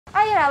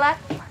Hiya, Ella.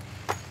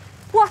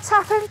 What's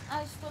happened?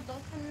 I stood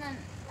up and then,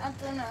 I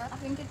don't know, I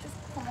think it just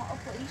come out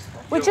of police.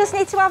 We just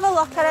need to have a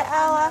look at it,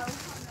 Ella.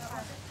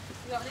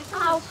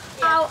 Ow,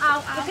 ow,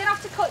 ow. You're going to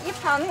have to cut your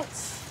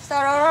pants. Is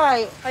that all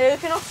right? I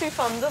hope you're not too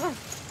fond of them.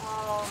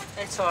 Oh,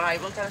 it's all right,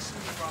 we'll get us some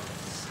new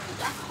ones.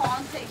 I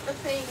can't take the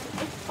pain.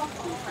 It's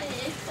fucking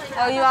pain. Like,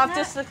 oh, you have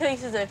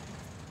dislocated it?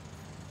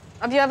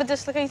 Have you ever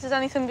dislocated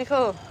anything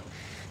before?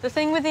 The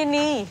thing with your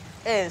knee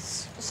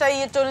is,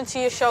 say you'd done it to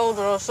your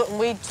shoulder or something,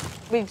 we'd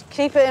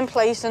keep it in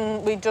place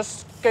and we'd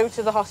just go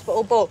to the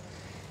hospital, but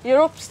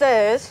you're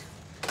upstairs,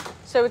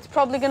 so it's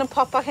probably going to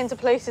pop back into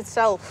place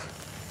itself.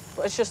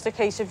 But it's just a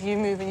case of you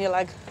moving your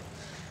leg.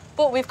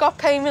 But we've got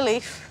pain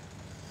relief.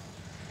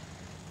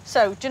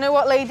 So, do you know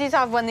what ladies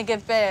have when they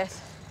give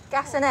birth?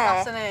 Gas and air.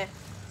 Gas and air.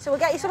 So we'll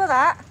get you some of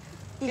that.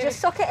 You just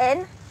suck it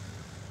in,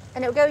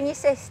 and it'll go in your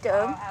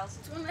system.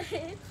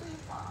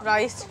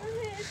 Right.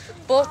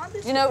 But,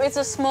 you know, it's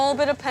a small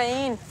bit of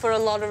pain for a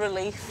lot of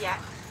relief. Yeah.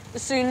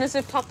 As soon as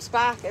it pops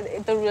back,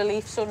 the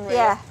relief's unreal.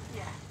 Yeah.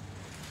 Yeah.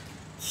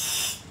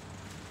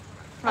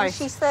 Right. And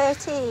she's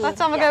 13. Let's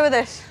have a go with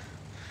this.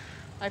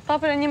 Right,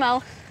 pop it in your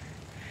mouth.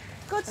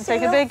 Good And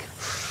take a big...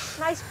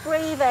 Nice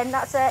breathing,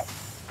 that's it.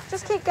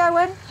 Just keep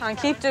going. And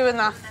keep doing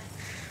that.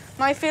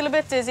 Might feel a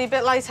bit dizzy, a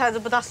bit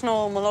lightheaded, but that's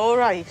normal, all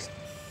right?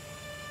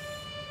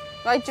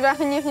 Right, do you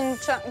reckon you can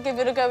give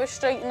it a go of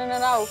straightening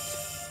it out?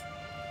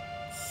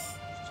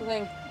 What do you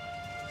think?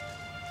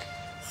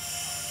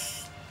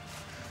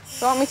 Do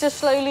you want me to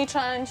slowly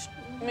try and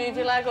move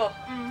your leg up?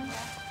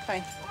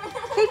 Okay.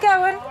 Keep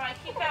going. All right,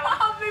 keep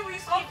going.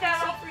 Please stop,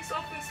 please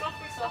stop, please stop,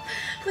 please stop.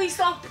 Please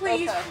stop,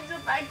 please. Okay. Please,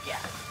 I beg you.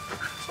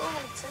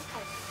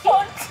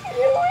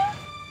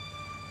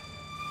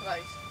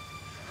 Right.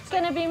 It's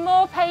going to be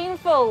more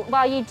painful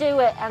while you do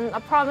it, and I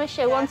promise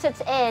you, once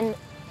it's in,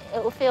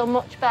 it will feel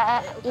much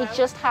better. You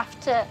just have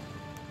to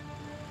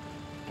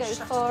go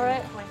for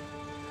it.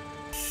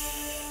 Do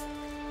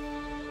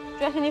you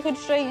reckon you could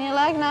straighten your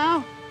leg now?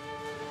 Do you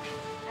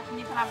reckon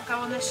you can have a go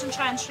on this and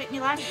try and straighten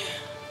your leg?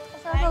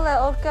 Let's have a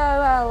little go,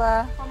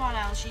 Ella. Come on,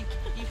 Els, you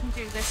can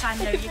do this. I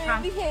know you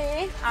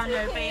can. I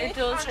know, babe. It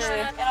does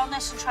hurt. Get on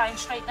this and try and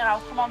straighten it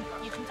out. Come on,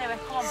 you can do it.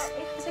 Come on.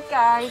 It's a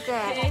guide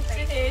it.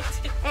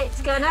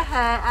 It's going to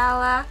hurt,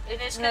 Ella. It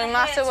is going to hurt. No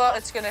matter what,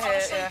 it's going to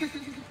hurt, yeah.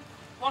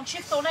 Once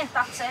you've done it,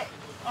 that's it.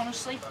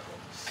 Honestly.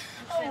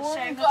 You'll feel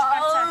so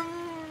much better.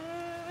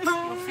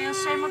 You'll feel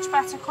so much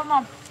better. Come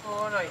on.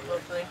 All right,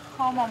 lovely.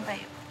 Come on, babe.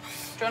 Do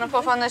you want to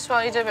puff on this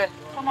while you do it?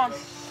 Come on. You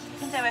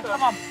can do it.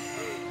 Come on.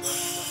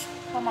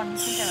 Come on, you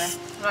can do it.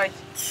 Right.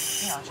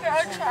 Yeah,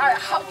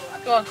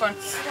 Go on, go on. You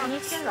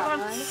need to get that Come on,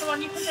 one. come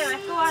on, you can do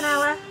it. Go on,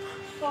 Ella.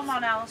 Come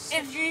on, Els.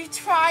 If you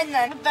try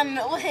then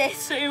it'll hurt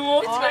so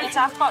much. All right,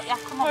 I've got you.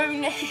 Come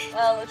on.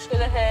 Well, it's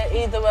going to hurt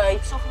either way,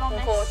 Keep sucking on this.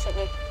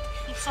 unfortunately.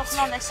 Keep sucking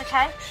on this,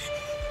 okay?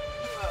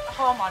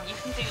 Come on, you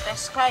can do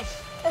this, okay?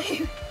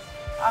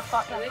 I've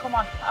got you. Come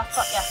on, I've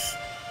got you.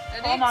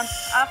 Ready? Come on,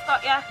 I've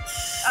got you.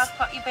 I've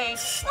got you, babe.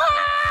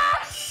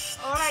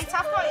 All right, I've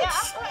got you.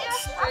 I've got you.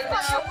 I've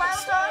got you. Well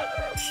done.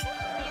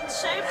 Being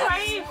so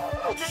brave.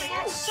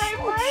 Being so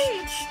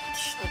brave.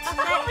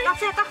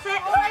 That's it.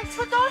 All right,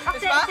 we're done. That's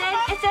It's back.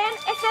 It's in.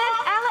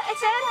 Ella,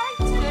 it's in.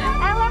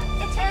 Ella,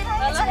 it's in.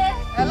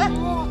 Ella,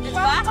 it's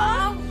back.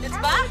 It's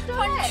back.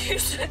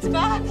 It's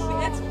back.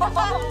 It's back.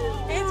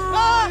 It's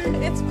back.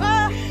 It's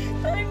back.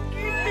 Thank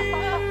you.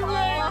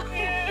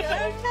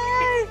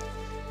 Okay.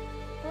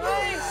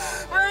 Right.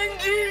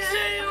 Thank you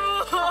so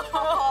much.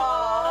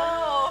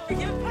 Oh,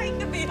 you're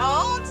breaking me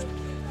heart.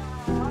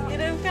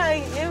 You're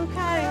okay. You're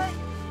okay.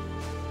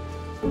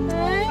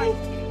 Hey.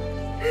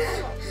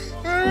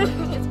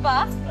 It's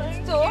back.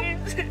 It's done.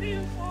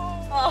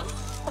 Oh.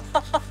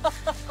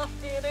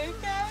 You're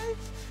okay.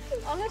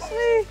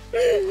 Honestly.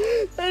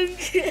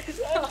 Thank you.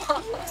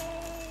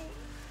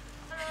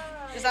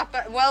 Is that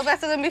well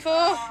better than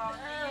before?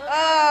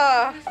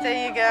 Oh,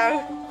 there you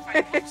go.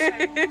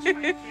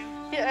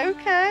 You're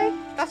okay.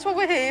 That's what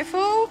we're here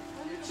for.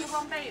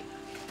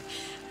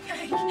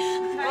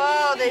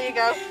 Oh, there you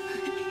go.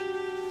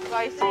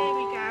 Right. There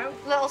we go.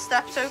 Little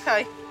steps,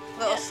 okay.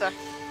 Little step.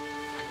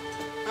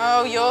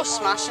 Oh, you're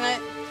smashing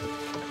it.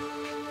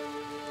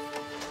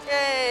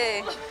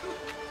 Yay.